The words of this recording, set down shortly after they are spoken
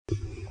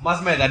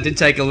Must admit, that did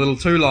take a little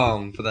too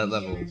long for that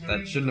level.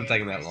 That shouldn't have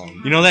taken that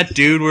long. You know that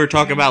dude we were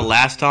talking about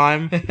last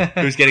time?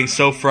 Who was getting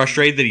so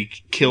frustrated that he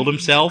killed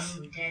himself?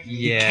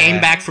 Yeah. He came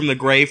back from the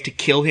grave to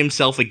kill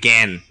himself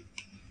again.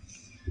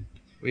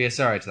 We are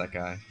sorry to that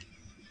guy.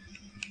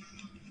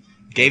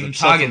 Gave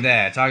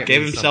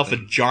himself a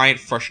giant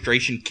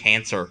frustration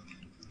cancer.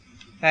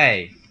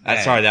 Hey.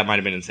 Sorry, that might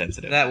have been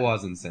insensitive. That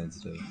was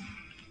insensitive.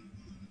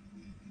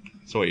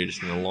 So what, you're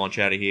just gonna launch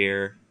out of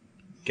here?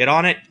 Get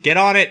on it! Get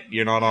on it!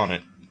 You're not on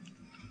it.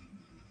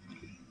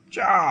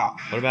 Ja.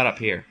 What about up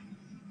here?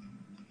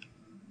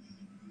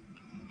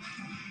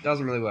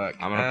 Doesn't really work.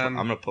 I'm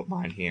gonna put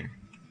mine here.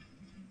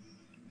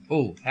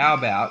 Oh, how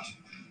about?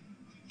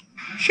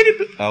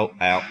 Oh,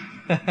 ow!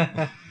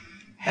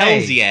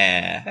 Hells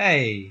yeah!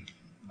 Hey.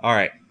 All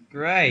right.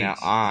 Great. Now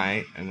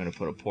I am gonna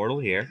put a portal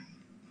here.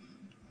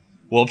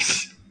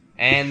 Whoops.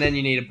 And then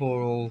you need a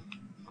portal.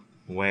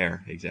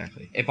 Where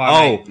exactly? If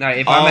I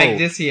make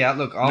this here,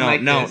 look, I'll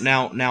make this.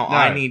 No,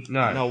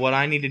 what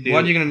I need to do.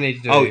 What are you gonna need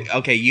to do? Oh,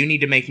 okay. You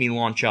need to make me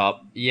launch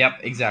up. Yep,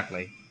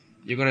 exactly.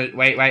 You're gonna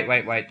wait.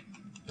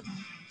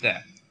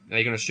 There. Now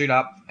you're gonna shoot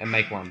up and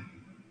make one.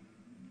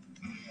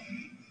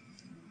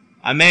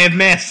 I may have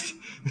missed.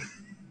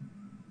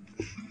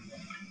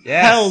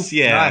 Yes. Hells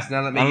yeah. Nice.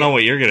 Now let me. I don't know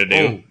what you're gonna do.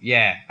 Oh,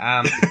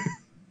 yeah.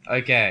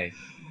 Okay.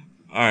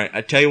 All right.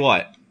 I tell you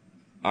what.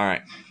 All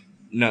right.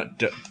 No,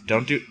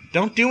 don't do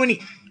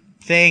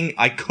anything.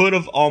 I could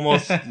have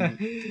almost.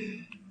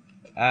 You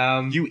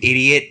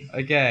idiot.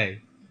 Okay.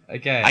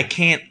 I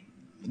can't.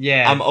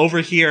 Yeah. I'm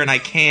over here and I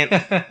can't.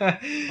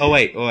 Oh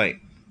wait.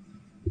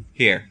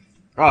 Here.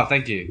 Oh,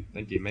 thank you.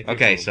 Make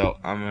okay, so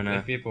I'm gonna.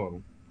 Make me a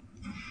portal.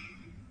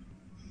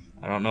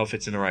 I don't know if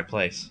it's in the right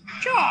place.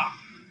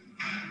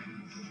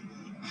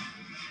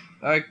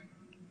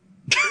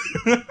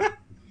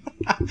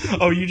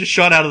 Oh, you just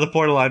shot out of the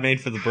portal I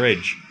made for the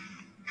bridge.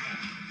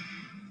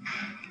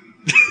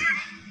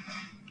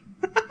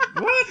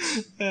 What?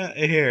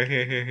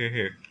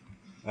 Here.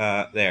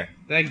 There.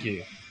 Thank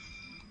you.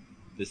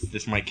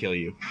 This might kill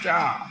you.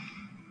 Ja.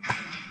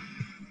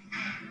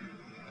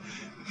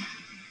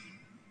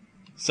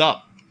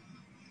 Sup?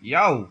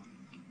 Yo.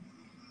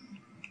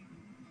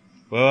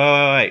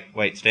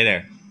 Wait. Stay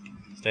there.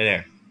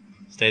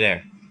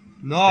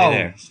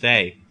 No.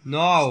 Stay.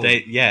 No.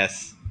 Stay.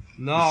 Yes.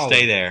 No. Just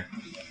stay there.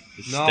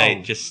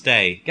 Just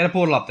stay. Get a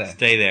portal up there.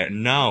 Stay there.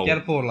 No. Get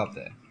a portal up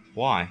there.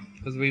 Why?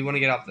 Because we want to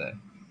get up there.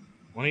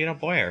 Want to get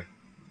up where?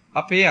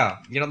 Up here.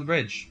 Get on the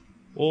bridge.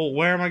 Well,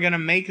 where am I gonna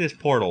make this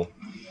portal?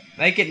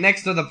 Make it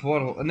next to the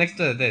portal. Next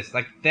to this.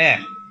 Like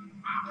there.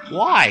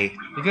 Why?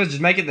 Because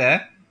just make it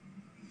there.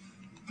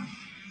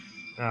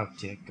 Oh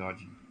dear God.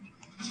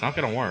 It's not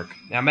gonna work.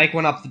 Now make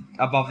one up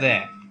above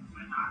there.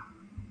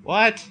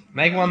 What?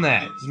 Make one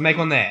there. Just make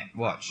one there.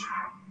 Watch.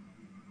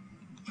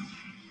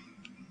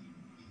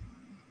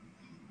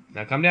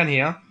 Now come down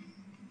here.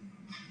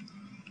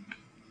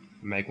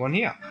 Make one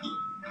here.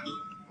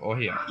 Or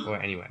here. Or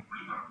anywhere.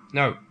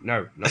 No,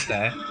 not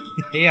there.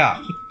 Here.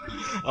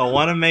 I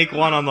want to make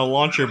one on the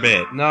launcher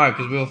bit. No,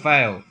 because we'll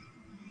fail.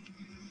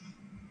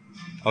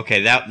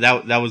 Okay,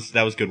 that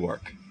was good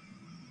work.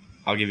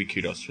 I'll give you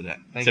kudos for that.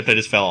 Except I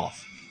just fell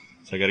off.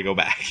 So I gotta go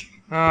back.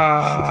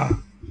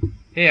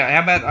 Here,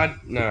 how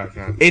about no, I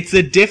can't. It's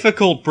a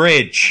difficult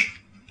bridge.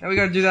 Now we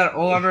gotta do that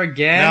all over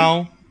again?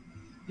 No.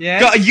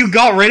 Yeah? You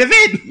got rid of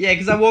it? Yeah,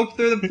 because I walked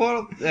through the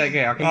portal.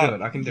 Okay, I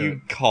can do it. You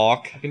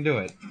cock. I can do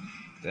it.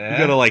 There. You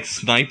gotta like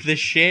snipe this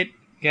shit?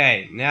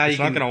 Okay, now it's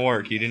not gonna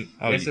work. You didn't.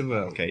 Oh, yes, it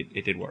will. Okay,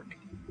 it did work.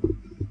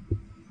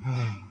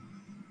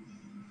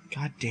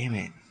 God damn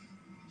it.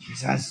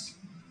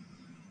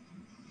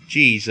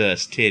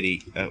 Jesus,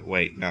 titty.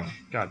 Wait, no.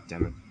 God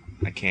damn it.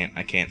 I can't.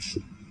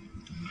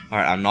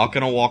 Alright, I'm not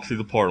gonna walk through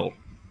the portal.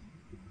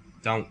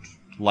 Don't.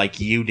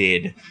 Like you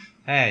did.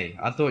 Hey,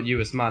 I thought you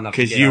were smart enough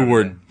to get because you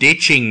were there.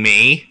 ditching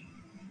me.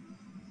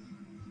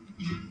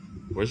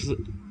 Where's the...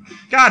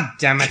 God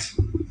damn it.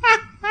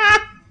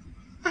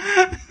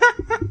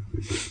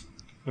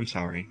 I'm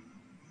sorry.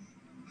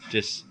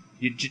 Just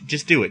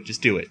do it.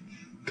 Just do it.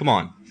 Come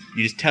on.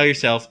 You just tell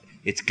yourself,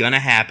 it's gonna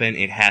happen.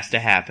 It has to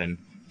happen.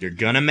 You're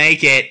gonna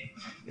make it.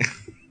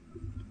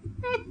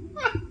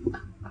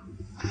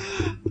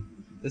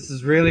 This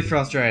is really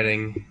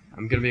frustrating.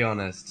 I'm gonna be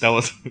honest. That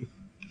was...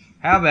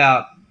 How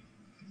about...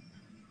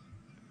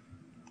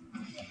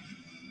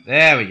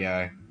 There we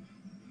go.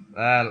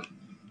 Can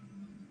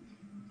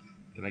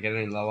I get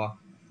any lower?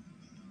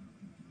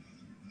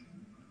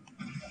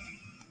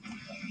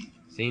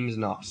 Seems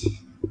not.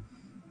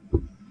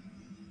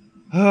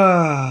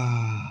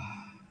 Now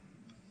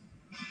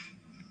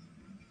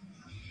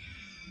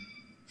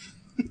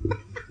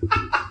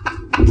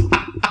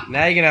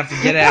you're gonna have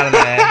to get out of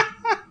there,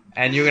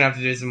 and you're gonna have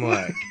to do some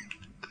work.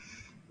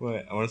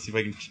 Wait, I want to see if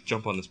I can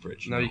jump on this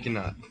bridge. No, you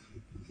cannot.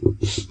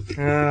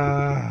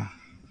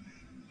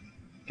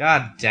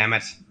 God damn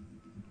it.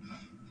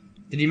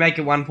 Did you make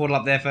it one portal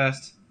up there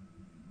first?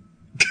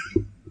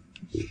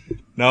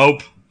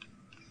 Nope.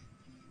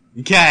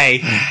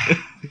 Okay.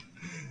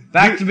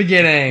 Back to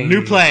beginning.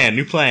 New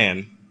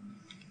plan.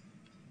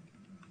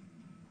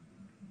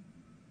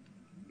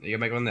 You gotta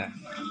make one there.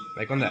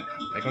 Make one there.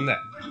 Make one there.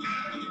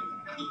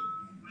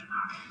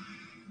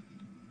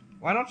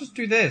 Why not just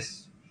do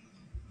this?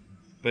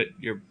 But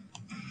you're...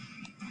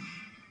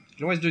 You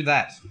can always do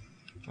that.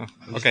 Oh,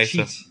 Just okay,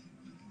 cheat. so...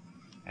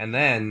 And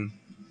then...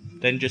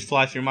 Then just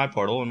fly through my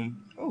portal and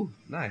Oh,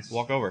 nice.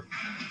 walk over.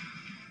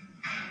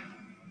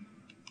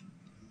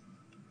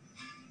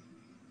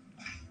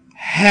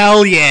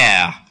 Hell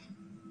yeah!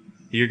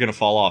 You're gonna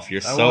fall off.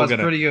 You're That so was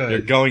gonna... pretty good.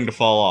 You're going to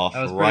fall off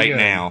That was pretty right good.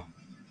 now.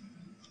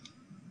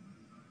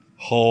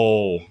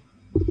 Oh.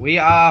 We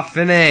are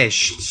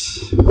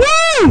finished.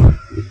 Woo!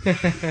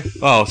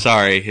 Oh,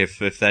 sorry if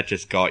that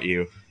just got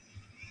you.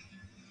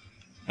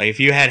 Like, if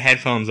you had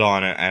headphones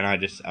on and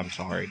I'm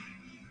sorry.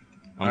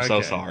 I'm so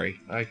Okay. sorry.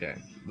 Okay,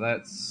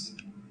 let's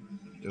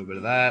do a bit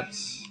of that.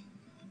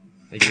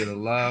 Make a bit of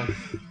love.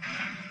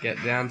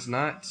 Get down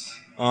tonight.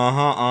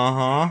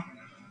 Uh-huh.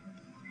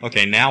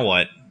 Okay, now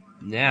what?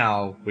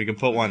 Now We can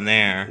put one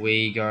there.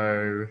 we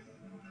go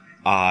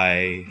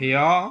I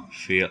here.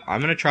 feel...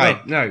 I'm gonna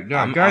try... No,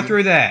 I'm- go I'm-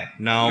 through there.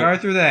 No. Go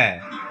through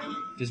there.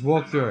 Just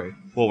walk through.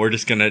 Well, we're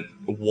just gonna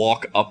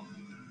walk up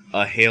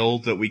a hill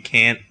that we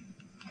can't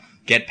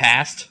get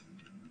past?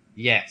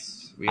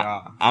 Yes, we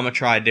are. I'm gonna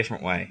try a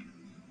different way.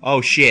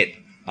 Oh, shit.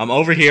 I'm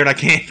over here and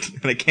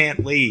I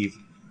can't leave.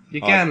 You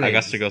Oh, can I leave.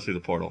 guess to go through the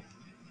portal.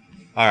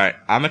 Alright,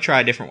 I'm gonna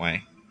try a different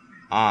way.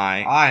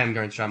 I am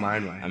going to try my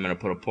own way. I'm gonna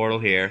put a portal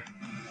here.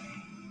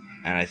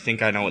 And I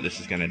think I know what this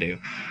is gonna do.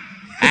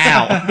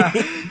 Ow!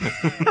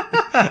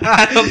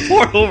 A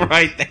portal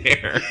right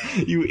there.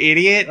 You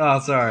idiot. Oh,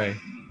 sorry.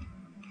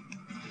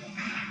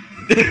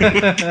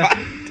 God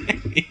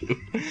damn you.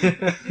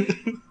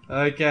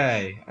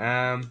 Okay.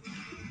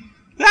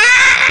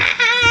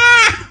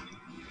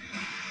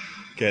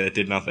 Okay, that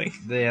did nothing.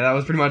 Yeah, that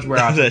was pretty much where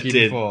I That took you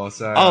did. before.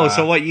 So. Oh,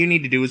 so what you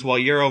need to do is while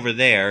you're over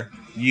there,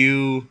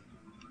 you...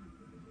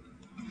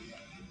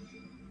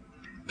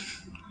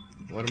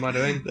 What am I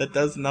doing? That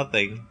does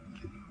nothing.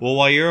 Well,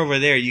 while you're over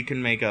there, you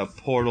can make a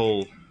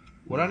portal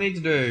What I need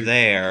to do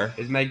there.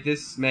 is make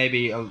this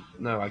maybe.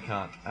 No, I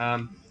can't.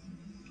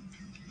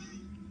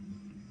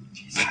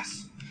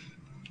 Jesus.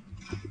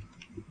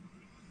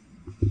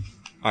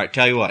 Alright,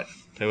 tell you what.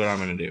 Tell you what I'm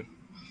gonna do.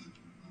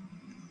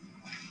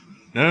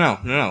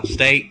 No.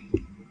 Stay.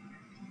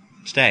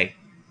 Stay.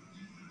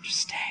 Just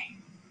stay.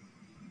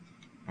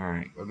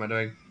 Alright. What am I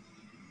doing?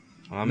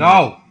 Well,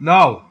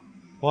 No.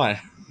 What?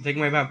 I'm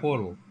taking away my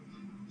portal.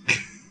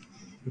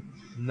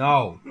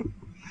 No.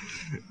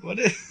 What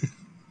is...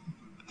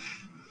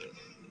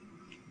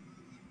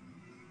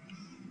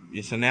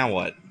 Yeah, so now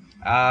what?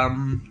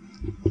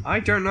 I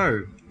don't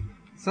know.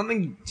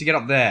 Something to get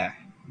up there,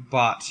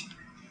 but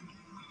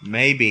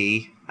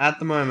Maybe... at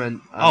the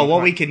moment. Oh,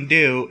 what we can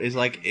do is,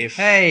 like, if...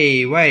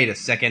 Hey, wait a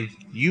second.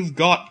 You've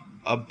got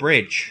a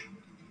bridge.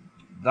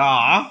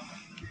 Now,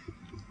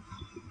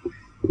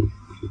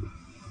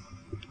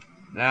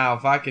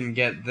 if I can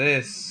get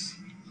this.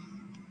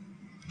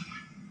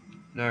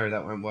 No,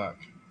 that won't work.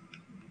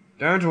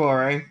 Don't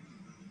worry.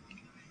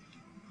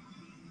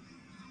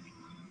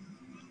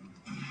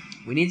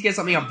 We need to get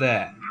something up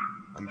there.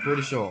 I'm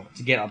pretty sure.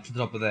 To get up to the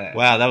top of there.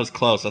 Wow, that was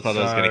close. I thought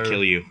that was gonna So-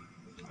 kill you.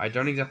 I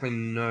don't exactly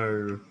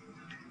know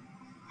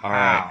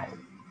Alright.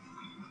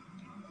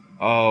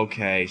 how.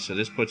 Okay, so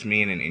this puts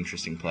me in an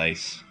interesting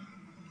place.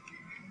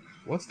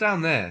 What's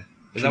down there?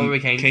 Is that where we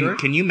came through?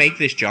 Can you make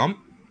this jump?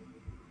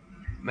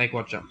 Make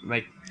what jump?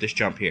 Make. This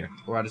jump here.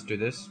 Or I just do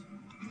this?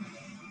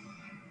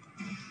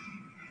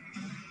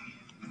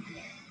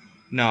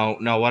 No,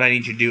 what I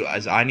need you to do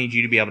is I need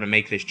you to be able to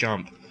make this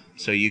jump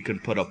so you can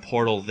put a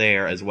portal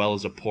there as well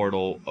as a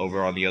portal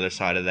over on the other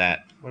side of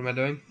that What am I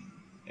doing?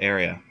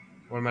 area.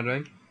 What am I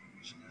doing?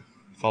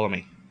 Follow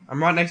me.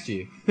 I'm right next to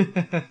you.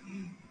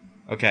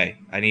 Okay,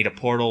 I need a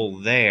portal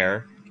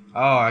there,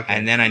 Oh, okay.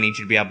 and then I need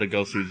you to be able to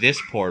go through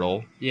this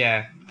portal.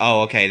 Yeah.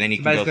 Oh, okay, then you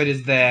So can basically, go it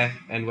is there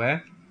and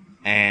where?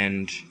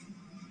 and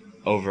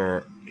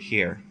over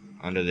here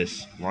under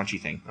this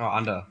launchy thing. Oh,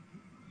 under.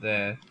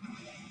 There.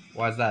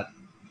 Why is that?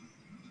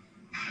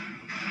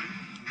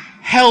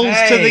 Hells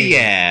to the Hey!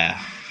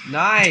 yeah!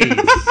 Nice!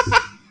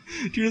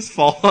 Did you just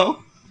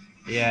follow?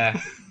 Yeah.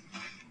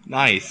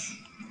 Nice.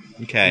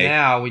 Okay.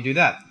 Now we do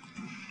that.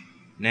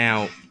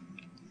 Now,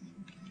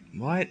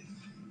 what?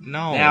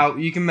 No. Now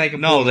you can make a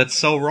No, portal. that's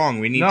so wrong.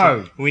 We need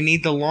No. we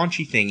need the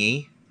launchy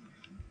thingy.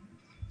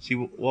 See,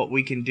 what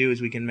we can do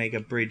is we can make a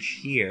bridge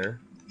here.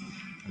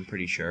 I'm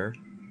pretty sure.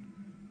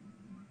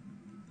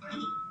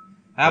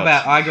 How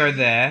about I go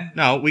there?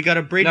 No, we got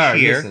a bridge No,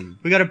 here. listen.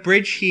 We got a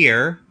bridge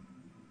here,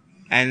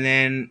 and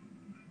then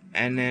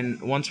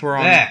once we're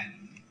on There.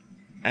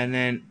 and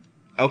then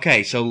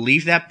okay, so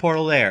leave that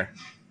portal there.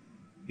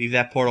 Leave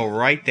that portal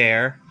right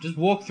there. Just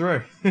walk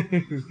through.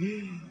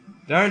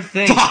 Don't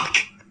think. Fuck!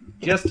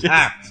 Just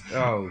act.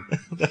 Oh.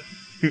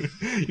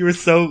 You were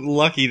so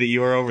lucky that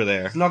you were over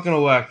there. It's not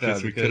gonna work though.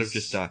 Because we could have because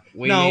just died.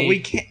 we No, need- we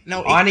can't.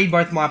 No, I need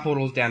both my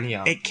portals down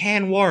here. it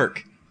can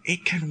work.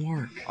 It can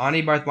work. I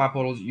need both my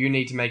portals. You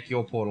need to make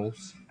your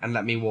portals and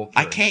let me walk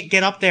through. I can't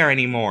get up there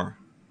anymore.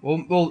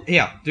 Well,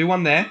 here. Do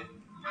one there.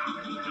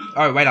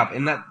 Oh, wait up.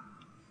 In that...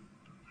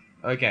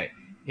 Okay.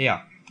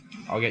 Here.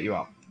 I'll get you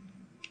up.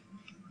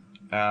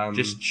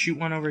 Just shoot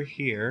one over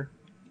here.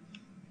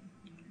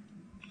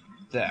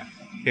 There.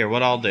 Here,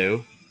 what I'll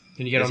do...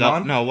 Can you get on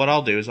mine? No, what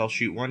I'll do is I'll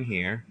shoot one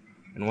here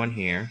and one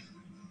here.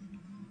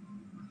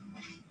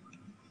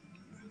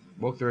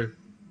 Walk through.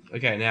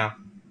 Okay, now.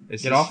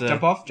 Is Get this off,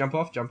 jump off, jump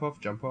off, jump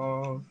off, jump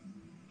off.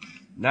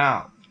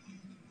 Now.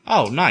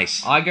 Oh,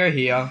 nice. I go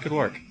here. Good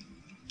work.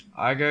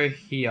 I go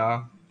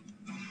here.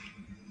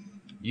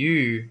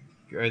 You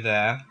go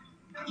there.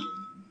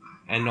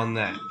 And on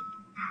there.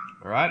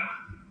 Alright?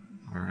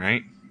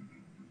 Alright.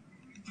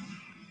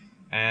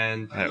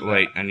 And...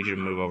 Wait, I need you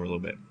to move over a little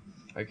bit.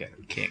 Okay.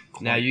 Can't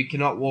quite. Now you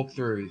cannot walk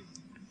through.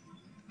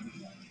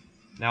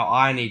 Now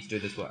I need to do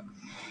this work.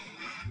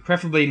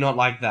 Preferably not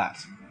like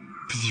that.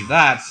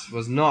 That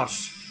was not...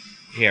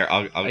 Here,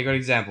 I got an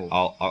example.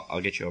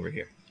 I'll get you over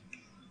here.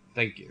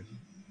 Thank you.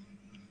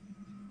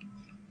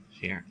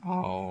 Here.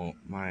 Oh,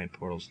 my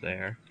portal's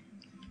there.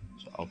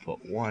 So I'll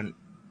put one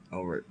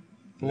over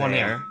there. One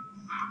here.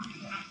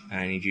 And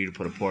I need you to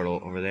put a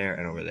portal over there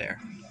and over there.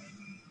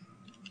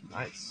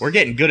 Nice. We're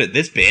getting good at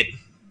this bit.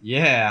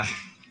 Yeah.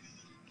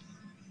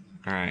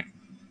 Alright.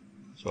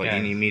 So what Okay.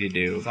 you need me to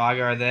do... So I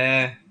go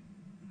there.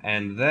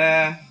 And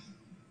there.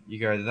 You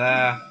go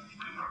there.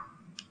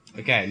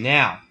 Okay,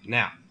 now.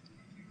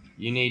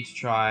 You need to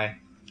try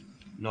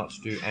not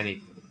to do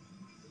anything.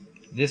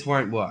 This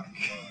won't work.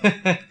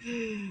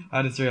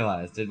 I just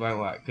realized it won't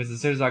work. Because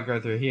as soon as I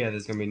go through here,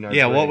 there's going to be no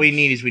Yeah, bridge. what we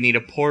need is we need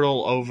a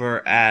portal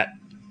over at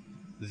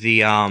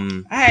the,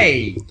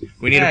 Hey!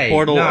 We need a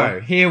portal... No,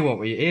 here's what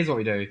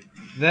we do.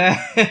 There.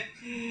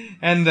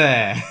 And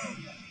there.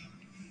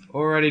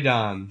 Already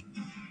done.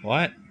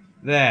 What?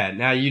 There.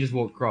 Now you just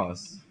walk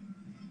across.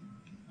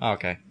 Oh,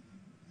 okay.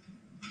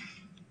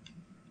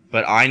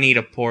 But I need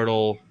a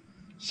portal...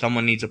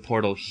 Someone needs a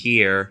portal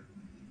here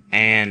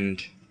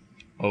and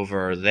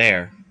over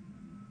there.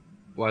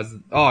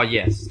 Oh,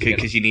 yes.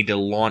 Because you need to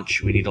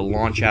launch... We need to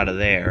launch out of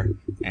there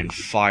and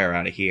fire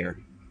out of here.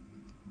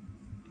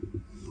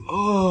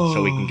 Oh.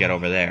 So we can get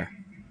over there.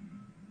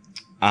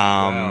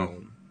 Wow.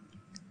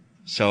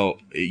 So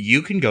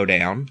you can go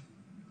down.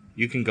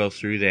 You can go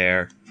through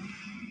there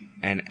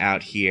and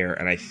out here,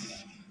 and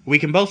we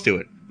can both do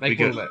it. Make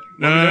we portal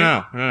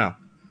there. No.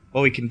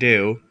 What we can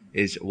do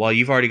is, while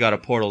you've already got a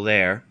portal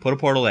there, put a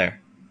portal there.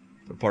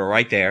 Put a portal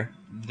right there.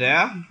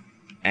 There.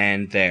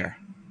 And there.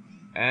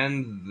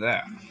 And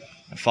there.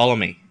 Now follow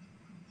me.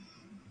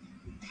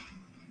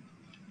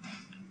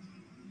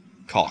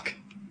 Cock.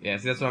 Yeah,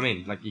 see, that's what I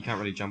mean. Like, you can't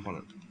really jump on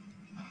it.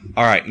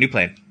 Alright, new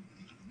plan.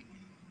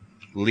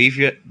 Leave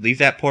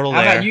that portal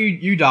How there. about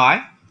you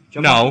die?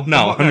 I'm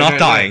not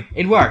dying.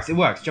 It works.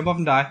 Jump off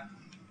and die.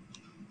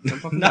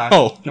 Jump off and die.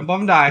 No. Jump off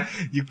and die.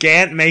 You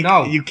can't make...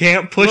 No. You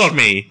can't push Look,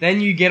 me. Then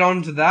you get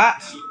onto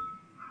that.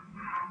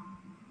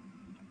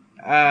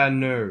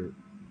 No.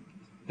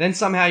 Then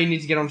somehow you need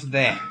to get onto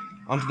there.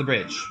 Onto the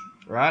bridge.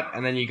 Right?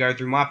 And then you go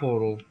through my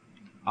portal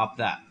up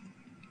that.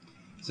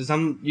 So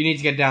you need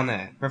to get down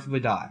there. Preferably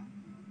die.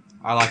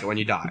 I like it when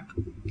you die.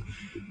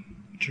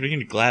 Turning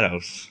into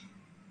GLaDOS.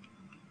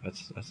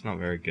 That's not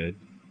very good.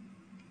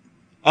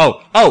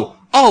 Oh,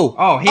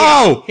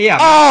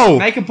 here.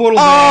 Make a portal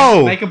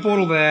there. Make a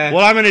portal there.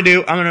 What I'm gonna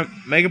do, I'm gonna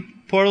make a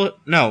portal...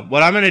 No,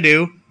 what I'm gonna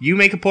do, you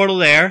make a portal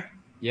there.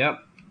 Yep.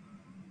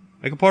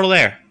 Make a portal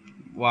there.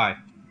 Why?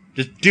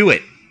 Just do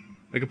it.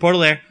 Make a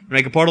portal there.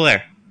 Make a portal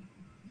there.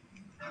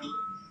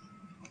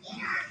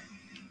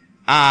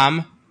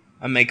 I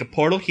make a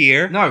portal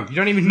here. No, you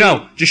don't even...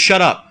 No, just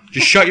shut up.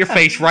 Just shut your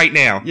face right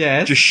now.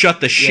 Yes. Just shut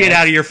the shit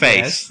out of your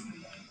face. Yes.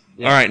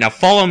 Yes. Alright, now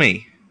follow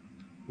me.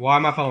 Why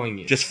am I following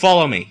you? Just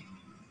follow me.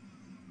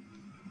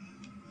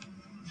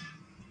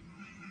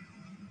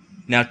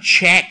 Now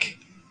check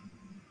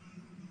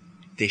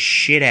this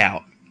shit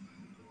out.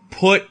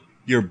 Put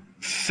your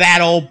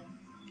fat old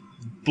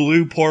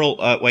blue portal...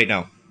 wait,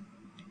 no.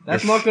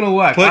 That's not gonna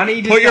work. Put, I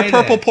need to put your stay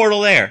purple there.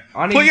 portal there.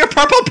 I Put your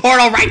purple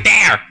portal right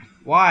there.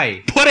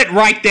 Why? Put it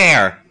right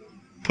there.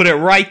 Put it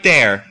right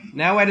there.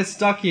 Now we're just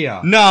stuck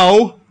here.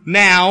 No.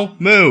 Now,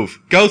 move.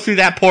 Go through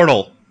that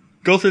portal.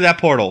 Go through that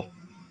portal.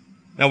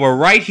 Now we're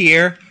right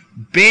here.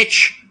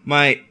 Bitch.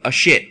 My...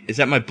 shit. Is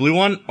that my blue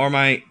one? Or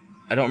my...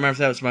 I don't remember if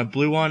that was my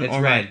blue one It's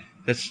or red.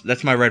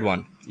 That's my red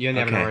one. You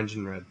only have Okay. an orange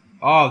and red.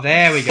 Oh,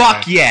 there we go.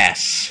 Fuck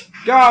yes.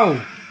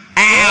 Go!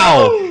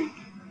 Ow.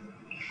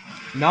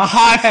 No.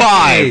 High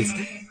five.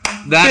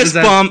 Fist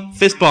bump.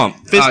 Fist bump.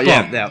 Fist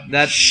bump. Yeah,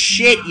 that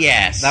Shit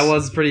yes. that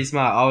was pretty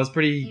smart. I was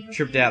pretty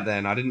tripped out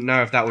then. I didn't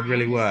know if that would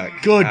really work.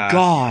 Good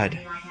God.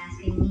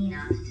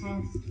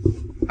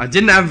 I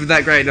didn't have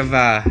that great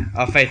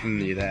of faith in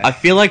you there. I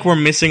feel like we're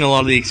missing a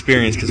lot of the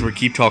experience because we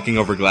keep talking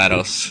over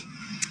GLaDOS.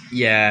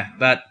 Yeah,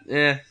 but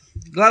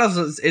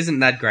GLaDOS isn't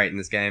that great in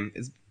this game.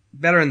 It's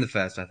better in the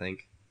first, I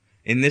think.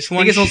 In this I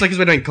one, think it's also because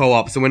we're doing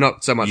co-op, so we're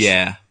not so much.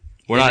 yeah,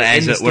 we're in not the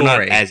as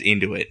story.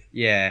 into it.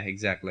 Yeah,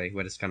 exactly.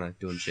 We're just kind of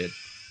doing shit.